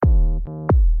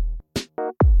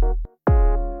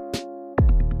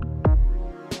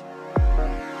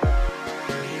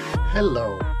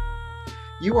Hello.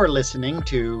 You are listening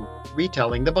to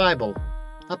Retelling the Bible,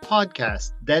 a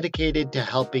podcast dedicated to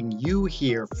helping you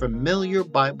hear familiar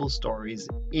Bible stories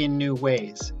in new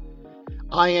ways.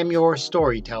 I am your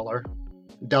storyteller,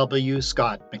 W.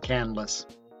 Scott McCandless.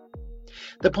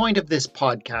 The point of this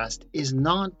podcast is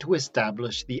not to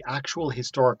establish the actual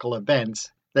historical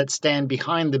events that stand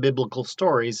behind the biblical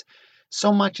stories,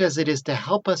 so much as it is to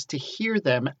help us to hear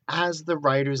them as the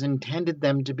writers intended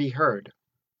them to be heard,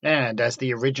 and as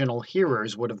the original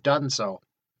hearers would have done so.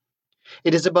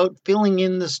 It is about filling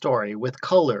in the story with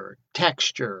color,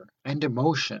 texture, and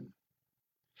emotion.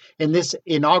 In this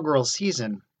inaugural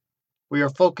season, we are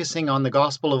focusing on the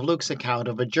Gospel of Luke's account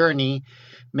of a journey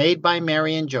made by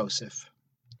Mary and Joseph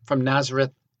from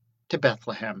Nazareth to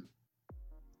Bethlehem.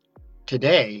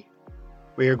 Today,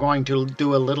 we are going to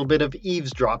do a little bit of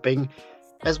eavesdropping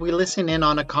as we listen in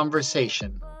on a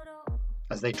conversation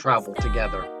as they travel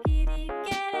together.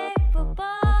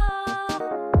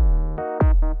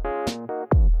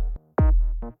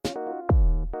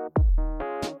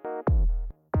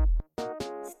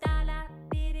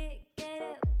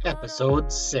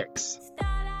 Episode 6,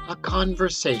 A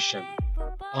Conversation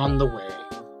on the Way.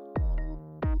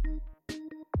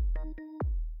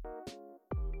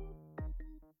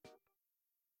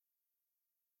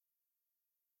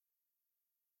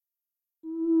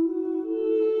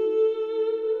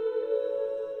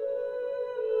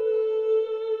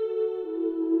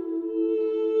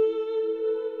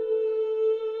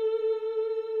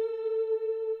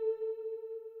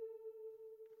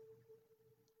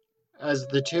 As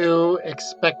the two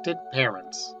expectant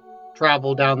parents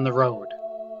travel down the road,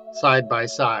 side by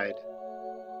side,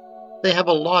 they have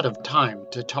a lot of time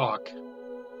to talk.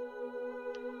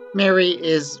 Mary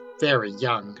is very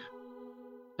young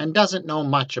and doesn't know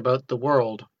much about the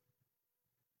world.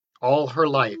 All her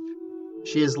life,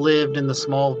 she has lived in the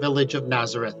small village of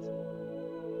Nazareth.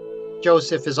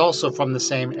 Joseph is also from the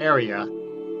same area,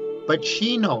 but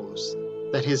she knows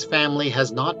that his family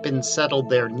has not been settled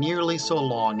there nearly so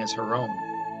long as her own.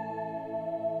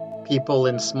 People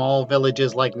in small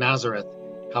villages like Nazareth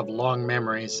have long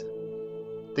memories.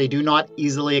 They do not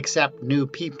easily accept new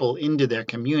people into their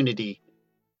community,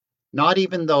 not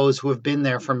even those who have been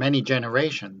there for many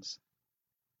generations.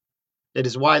 It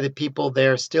is why the people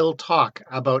there still talk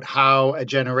about how a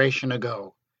generation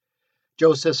ago,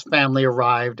 Joseph's family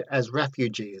arrived as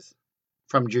refugees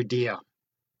from Judea.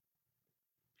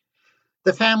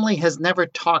 The family has never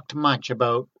talked much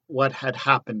about what had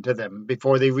happened to them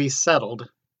before they resettled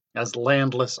as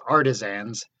landless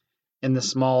artisans in the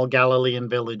small Galilean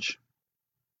village.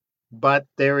 But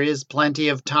there is plenty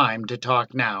of time to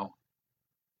talk now,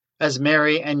 as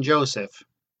Mary and Joseph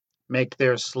make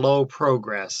their slow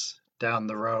progress down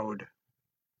the road.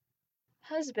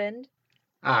 "Husband,"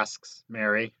 asks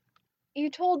Mary, "you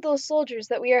told those soldiers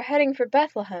that we are heading for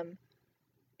Bethlehem.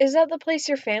 Is that the place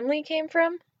your family came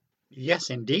from?" "Yes,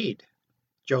 indeed,"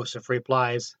 Joseph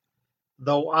replies,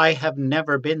 "though I have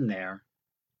never been there.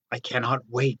 I cannot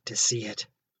wait to see it.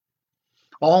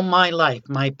 All my life,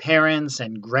 my parents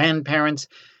and grandparents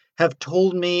have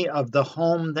told me of the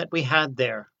home that we had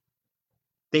there.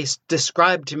 They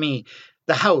described to me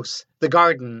the house, the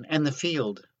garden, and the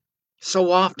field,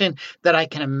 so often that I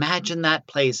can imagine that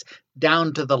place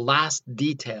down to the last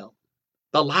detail,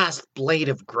 the last blade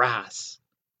of grass.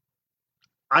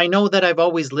 I know that I've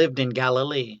always lived in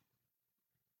Galilee,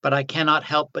 but I cannot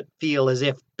help but feel as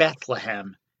if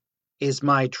Bethlehem is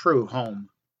my true home."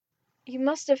 "You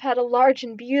must have had a large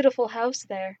and beautiful house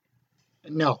there."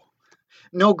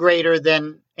 No greater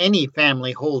than any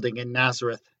family holding in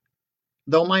Nazareth,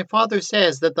 though my father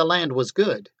says that the land was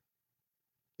good.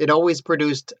 It always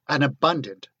produced an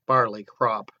abundant barley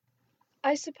crop.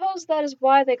 "I suppose that is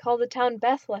why they call the town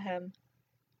Bethlehem,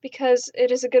 because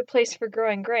it is a good place for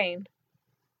growing grain."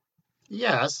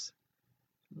 Yes,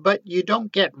 but you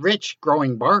don't get rich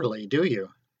growing barley, do you?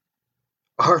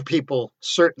 Our people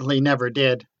certainly never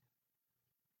did.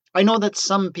 I know that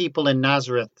some people in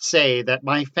Nazareth say that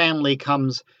my family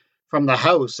comes from the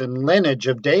house and lineage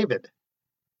of David.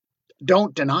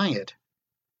 Don't deny it.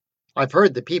 I've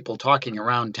heard the people talking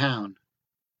around town.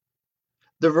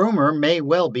 The rumor may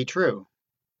well be true.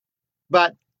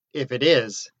 But if it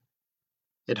is,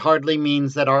 it hardly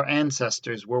means that our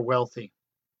ancestors were wealthy.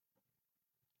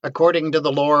 According to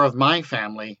the lore of my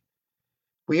family,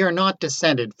 we are not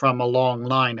descended from a long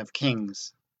line of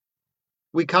kings.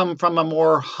 We come from a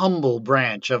more humble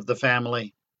branch of the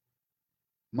family.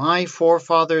 My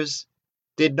forefathers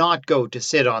did not go to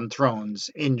sit on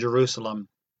thrones in Jerusalem.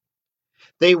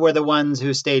 They were the ones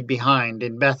who stayed behind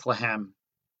in Bethlehem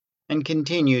and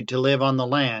continued to live on the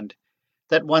land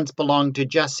that once belonged to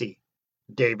Jesse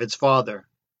David's father,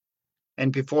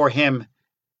 and before him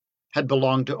had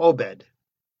belonged to Obed,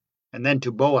 and then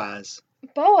to Boaz.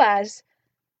 Boaz?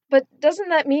 But doesn't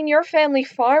that mean your family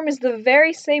farm is the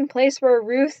very same place where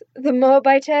Ruth, the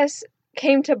Moabitess,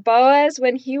 came to Boaz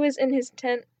when he was in his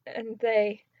tent and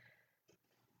they...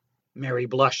 Mary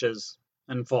blushes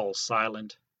and falls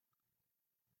silent.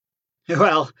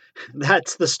 Well,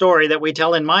 that's the story that we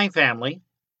tell in my family,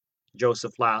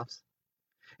 Joseph laughs.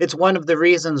 It's one of the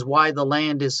reasons why the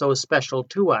land is so special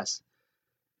to us.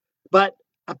 But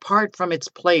apart from its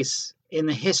place in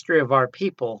the history of our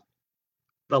people,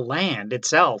 the land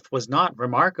itself was not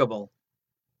remarkable.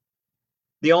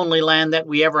 The only land that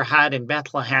we ever had in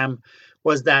Bethlehem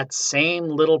was that same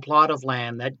little plot of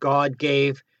land that God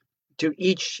gave to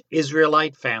each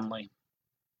Israelite family.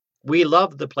 We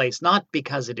love the place not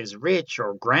because it is rich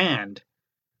or grand,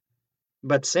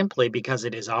 but simply because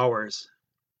it is ours.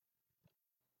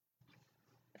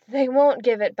 They won't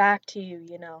give it back to you,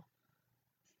 you know.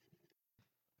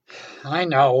 I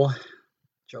know,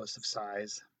 Joseph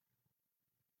sighs.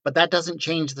 But that doesn't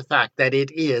change the fact that it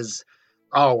is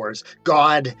ours.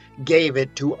 God gave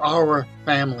it to our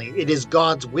family. It is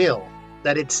God's will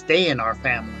that it stay in our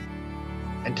family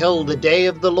until the day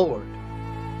of the Lord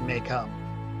may come.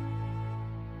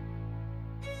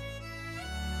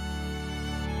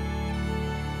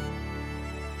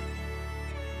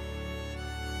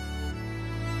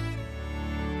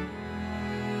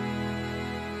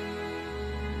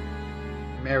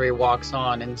 Mary walks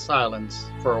on in silence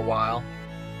for a while.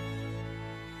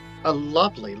 A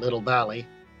lovely little valley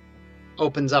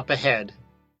opens up ahead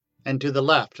and to the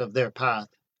left of their path.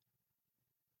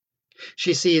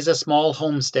 She sees a small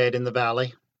homestead in the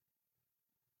valley.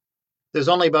 There's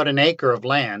only about an acre of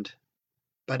land,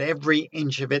 but every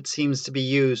inch of it seems to be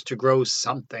used to grow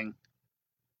something.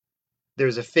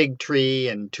 There's a fig tree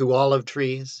and 2 olive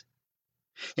trees.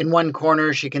 In one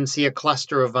corner she can see a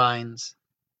cluster of vines.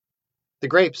 The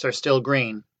grapes are still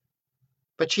green,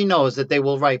 but she knows that they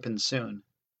will ripen soon.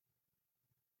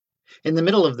 In the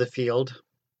middle of the field,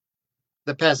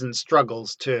 the peasant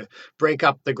struggles to break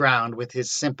up the ground with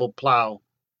his simple plow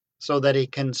so that he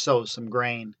can sow some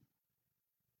grain.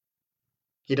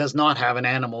 He does not have an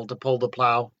animal to pull the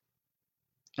plow,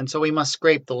 and so he must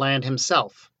scrape the land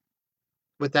himself,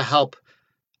 with the help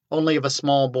only of a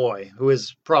small boy who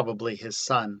is probably his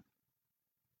son.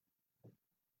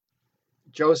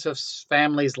 Joseph's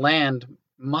family's land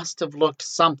must have looked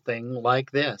something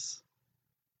like this.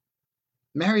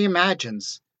 Mary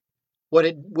imagines what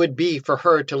it would be for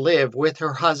her to live with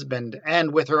her husband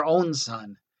and with her own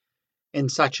son in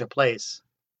such a place.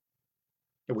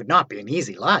 It would not be an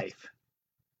easy life.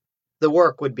 The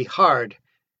work would be hard.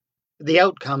 The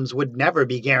outcomes would never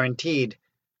be guaranteed.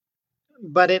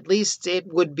 But at least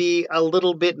it would be a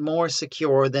little bit more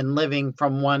secure than living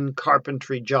from one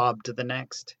carpentry job to the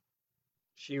next.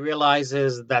 She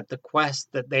realizes that the quest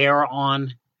that they are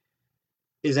on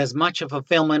is as much a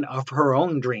fulfillment of her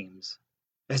own dreams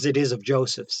as it is of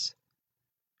Joseph's.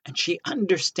 And she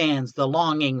understands the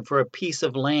longing for a piece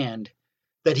of land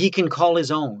that he can call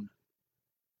his own,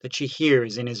 that she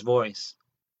hears in his voice.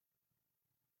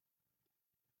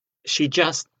 She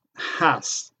just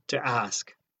has to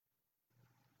ask.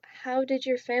 How did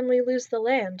your family lose the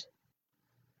land?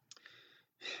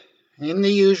 In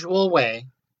the usual way,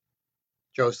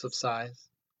 Joseph sighs.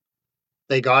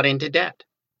 They got into debt,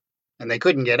 and they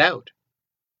couldn't get out.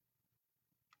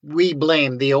 We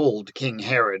blame the old King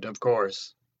Herod, of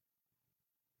course.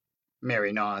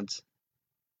 Mary nods.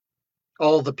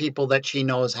 All the people that she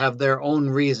knows have their own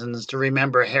reasons to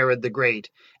remember Herod the Great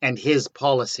and his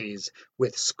policies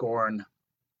with scorn.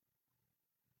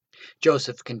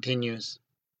 Joseph continues.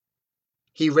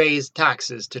 He raised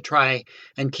taxes to try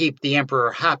and keep the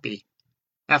emperor happy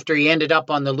after he ended up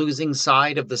on the losing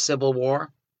side of the Civil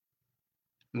War.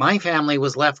 My family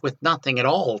was left with nothing at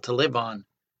all to live on.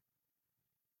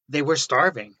 They were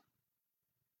starving.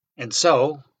 And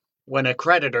so, when a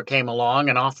creditor came along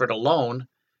and offered a loan,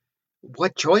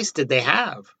 what choice did they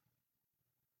have?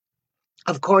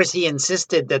 Of course, he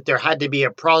insisted that there had to be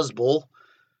a prosbul,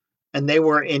 and they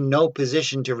were in no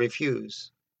position to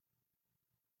refuse.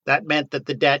 That meant that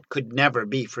the debt could never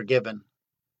be forgiven.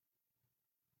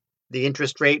 The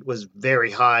interest rate was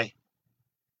very high,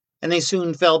 and they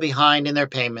soon fell behind in their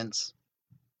payments.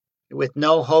 With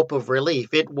no hope of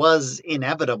relief, it was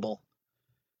inevitable.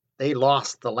 They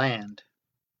lost the land.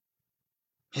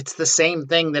 It's the same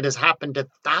thing that has happened to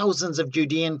thousands of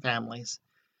Judean families.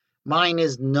 Mine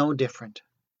is no different.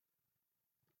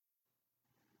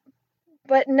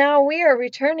 But now we are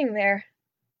returning there.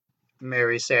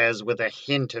 Mary says with a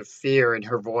hint of fear in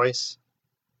her voice.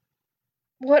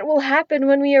 What will happen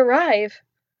when we arrive?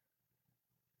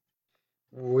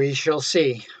 "We shall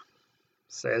see,"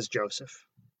 says Joseph.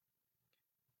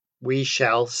 "We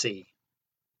shall see."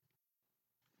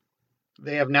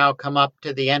 They have now come up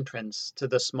to the entrance to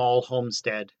the small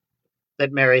homestead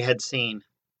that Mary had seen,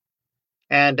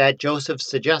 and at Joseph's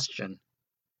suggestion,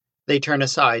 they turn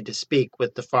aside to speak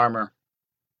with the farmer.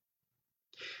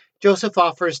 Joseph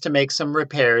offers to make some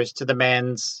repairs to the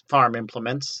man's farm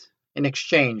implements in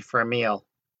exchange for a meal.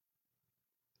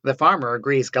 The farmer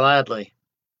agrees gladly,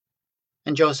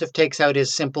 and Joseph takes out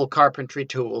his simple carpentry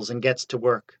tools and gets to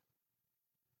work.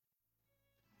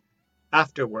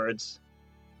 Afterwards,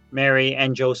 Mary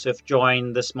and Joseph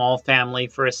join the small family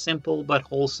for a simple but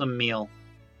wholesome meal.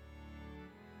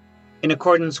 In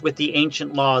accordance with the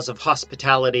ancient laws of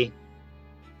hospitality,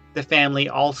 the family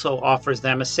also offers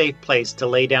them a safe place to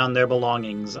lay down their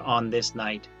belongings on this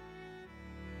night.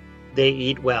 They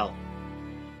eat well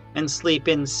and sleep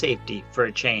in safety for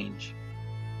a change.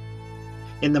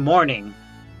 In the morning,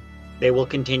 they will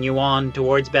continue on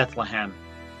towards Bethlehem,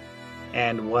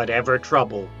 and whatever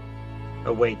trouble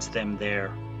awaits them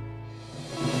there.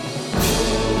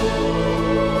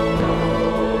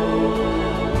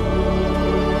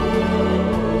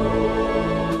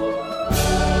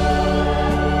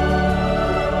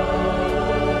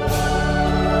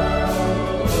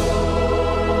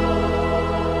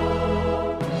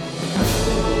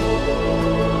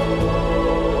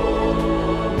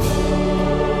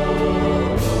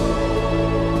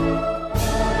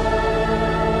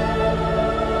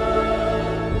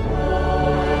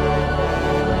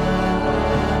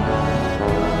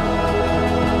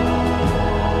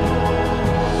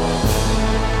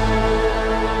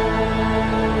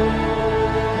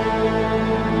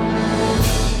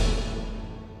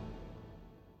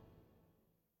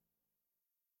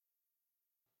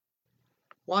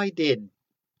 Why did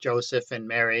Joseph and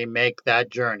Mary make that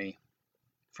journey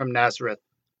from Nazareth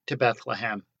to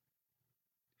Bethlehem?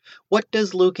 What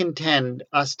does Luke intend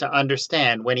us to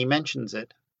understand when he mentions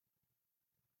it?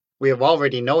 We have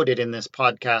already noted in this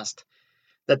podcast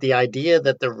that the idea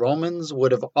that the Romans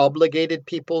would have obligated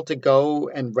people to go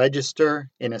and register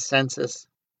in a census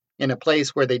in a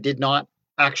place where they did not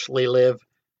actually live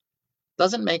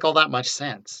doesn't make all that much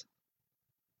sense.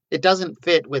 It doesn't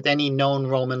fit with any known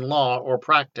Roman law or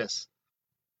practice.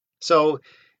 So,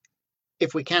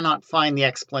 if we cannot find the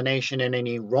explanation in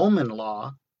any Roman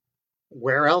law,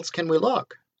 where else can we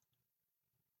look?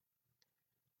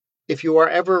 If you are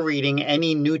ever reading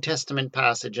any New Testament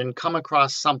passage and come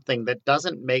across something that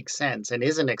doesn't make sense and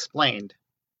isn't explained,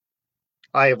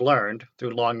 I have learned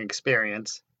through long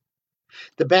experience,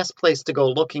 the best place to go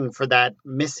looking for that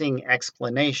missing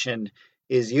explanation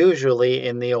is usually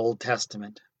in the Old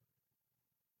Testament.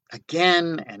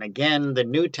 Again and again, the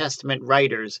New Testament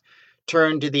writers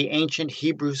turn to the ancient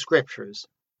Hebrew scriptures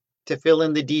to fill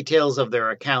in the details of their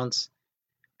accounts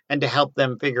and to help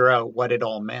them figure out what it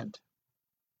all meant.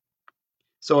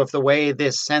 So if the way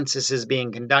this census is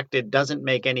being conducted doesn't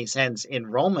make any sense in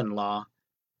Roman law,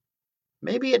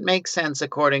 maybe it makes sense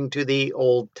according to the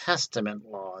Old Testament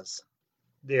laws.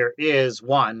 There is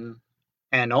one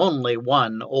and only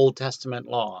one Old Testament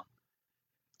law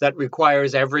that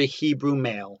requires every Hebrew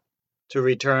male to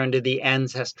return to the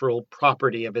ancestral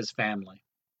property of his family.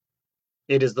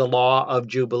 It is the law of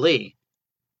Jubilee,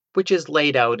 which is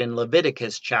laid out in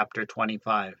Leviticus chapter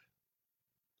 25.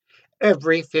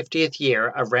 Every 50th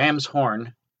year, a ram's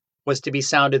horn was to be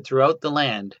sounded throughout the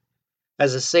land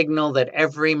as a signal that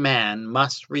every man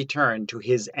must return to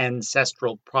his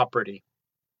ancestral property.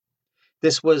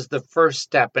 This was the first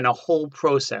step in a whole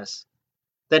process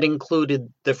that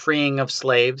included the freeing of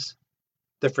slaves,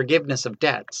 the forgiveness of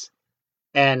debts,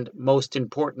 and, most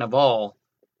important of all,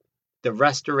 the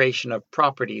restoration of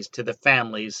properties to the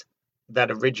families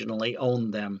that originally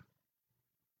owned them.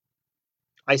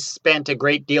 I spent a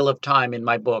great deal of time in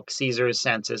my book, Caesar's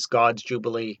Census, God's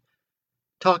Jubilee,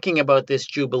 talking about this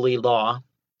Jubilee law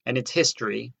and its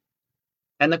history,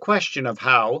 and the question of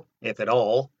how, if at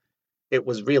all, it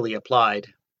was really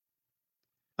applied.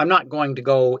 I'm not going to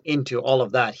go into all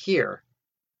of that here,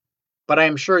 but I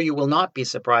am sure you will not be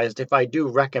surprised if I do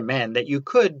recommend that you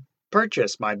could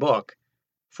purchase my book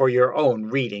for your own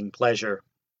reading pleasure.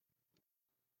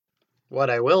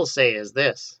 What I will say is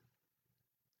this: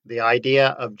 the idea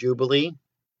of Jubilee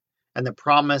and the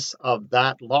promise of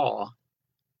that law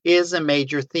is a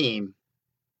major theme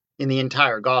in the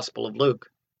entire Gospel of Luke.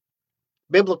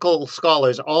 Biblical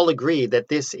scholars all agree that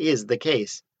this is the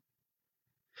case.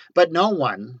 But no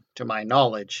one, to my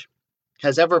knowledge,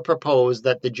 has ever proposed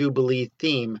that the Jubilee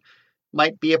theme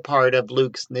might be a part of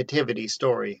Luke's nativity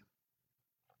story.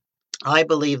 I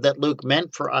believe that Luke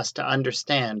meant for us to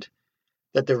understand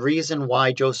that the reason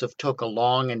why Joseph took a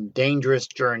long and dangerous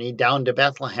journey down to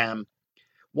Bethlehem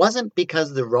wasn't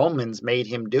because the Romans made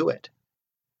him do it.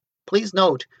 Please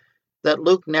note that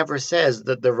Luke never says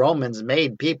that the Romans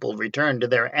made people return to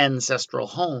their ancestral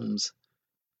homes,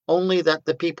 only that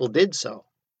the people did so.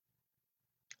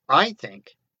 I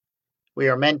think we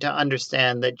are meant to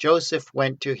understand that Joseph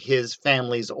went to his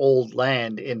family's old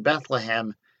land in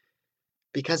Bethlehem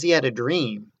because he had a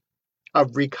dream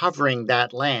of recovering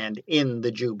that land in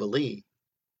the Jubilee.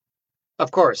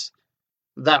 Of course,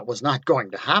 that was not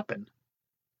going to happen.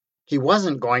 He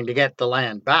wasn't going to get the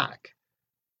land back.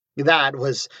 That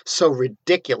was so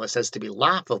ridiculous as to be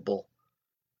laughable.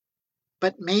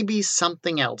 But maybe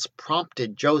something else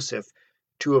prompted Joseph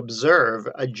to observe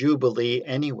a Jubilee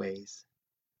anyways,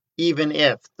 even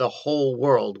if the whole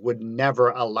world would never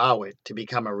allow it to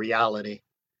become a reality.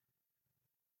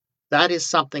 That is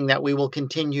something that we will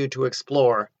continue to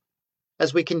explore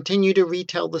as we continue to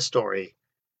retell the story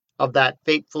of that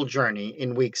fateful journey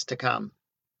in weeks to come.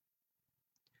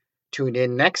 Tune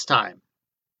in next time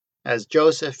as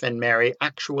Joseph and Mary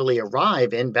actually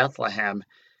arrive in Bethlehem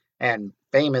and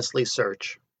famously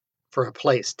search for a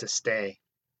place to stay.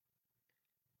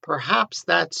 Perhaps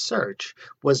that search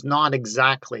was not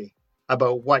exactly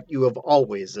about what you have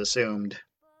always assumed.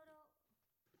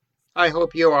 I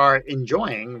hope you are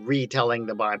enjoying retelling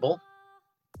the Bible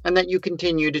and that you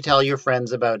continue to tell your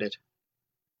friends about it.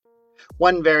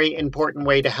 One very important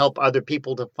way to help other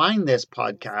people to find this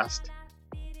podcast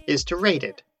is to rate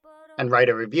it and write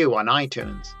a review on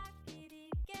iTunes.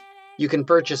 You can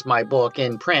purchase my book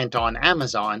in print on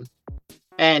Amazon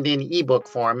and in ebook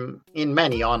form in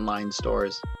many online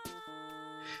stores.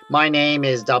 My name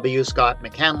is W. Scott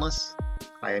McCandless.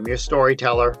 I am your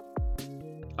storyteller.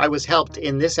 I was helped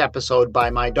in this episode by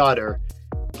my daughter,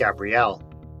 Gabrielle.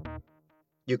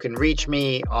 You can reach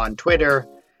me on Twitter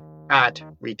at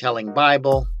Retelling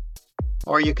Bible,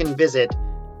 or you can visit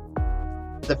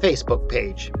the Facebook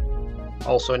page,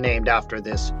 also named after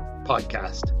this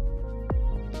podcast.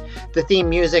 The theme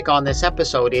music on this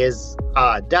episode is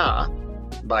Da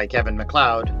by Kevin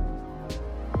MacLeod.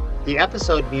 The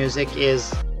episode music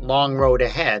is Long Road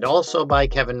Ahead, also by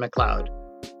Kevin MacLeod.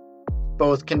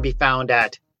 Both can be found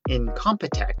at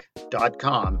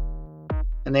incompetech.com,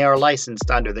 and they are licensed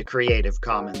under the Creative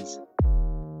Commons.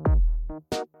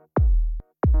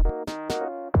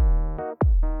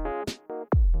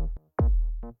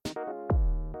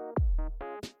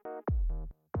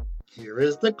 Here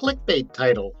is the clickbait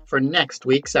title for next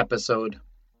week's episode.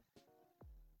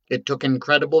 It took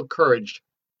incredible courage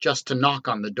just to knock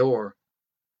on the door.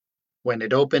 When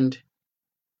it opened,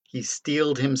 he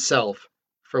steeled himself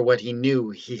for what he knew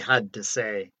he had to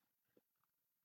say.